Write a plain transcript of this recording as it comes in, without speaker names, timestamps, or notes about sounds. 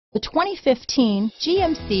The 2015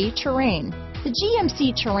 GMC Terrain. The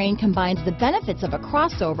GMC Terrain combines the benefits of a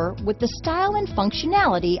crossover with the style and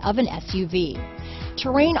functionality of an SUV.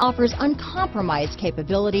 Terrain offers uncompromised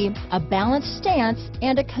capability, a balanced stance,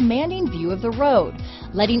 and a commanding view of the road,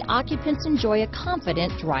 letting occupants enjoy a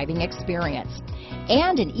confident driving experience.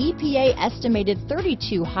 And an EPA estimated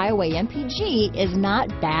 32 highway MPG is not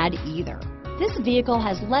bad either. This vehicle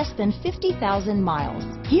has less than 50,000 miles.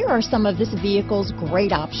 Here are some of this vehicle's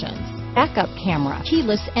great options: backup camera,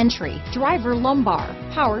 keyless entry, driver lumbar,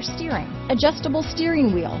 power steering, adjustable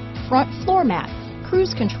steering wheel, front floor mats,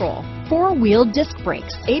 cruise control, four-wheel disc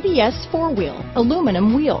brakes, ABS four-wheel,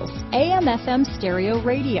 aluminum wheels, AM/FM stereo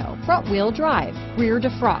radio, front-wheel drive, rear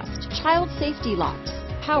defrost, child safety locks,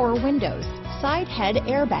 power windows, side head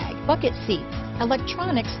airbag, bucket seats,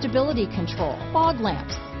 electronic stability control, fog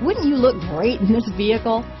lamps. Wouldn't you look great in this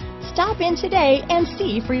vehicle? Stop in today and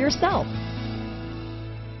see for yourself.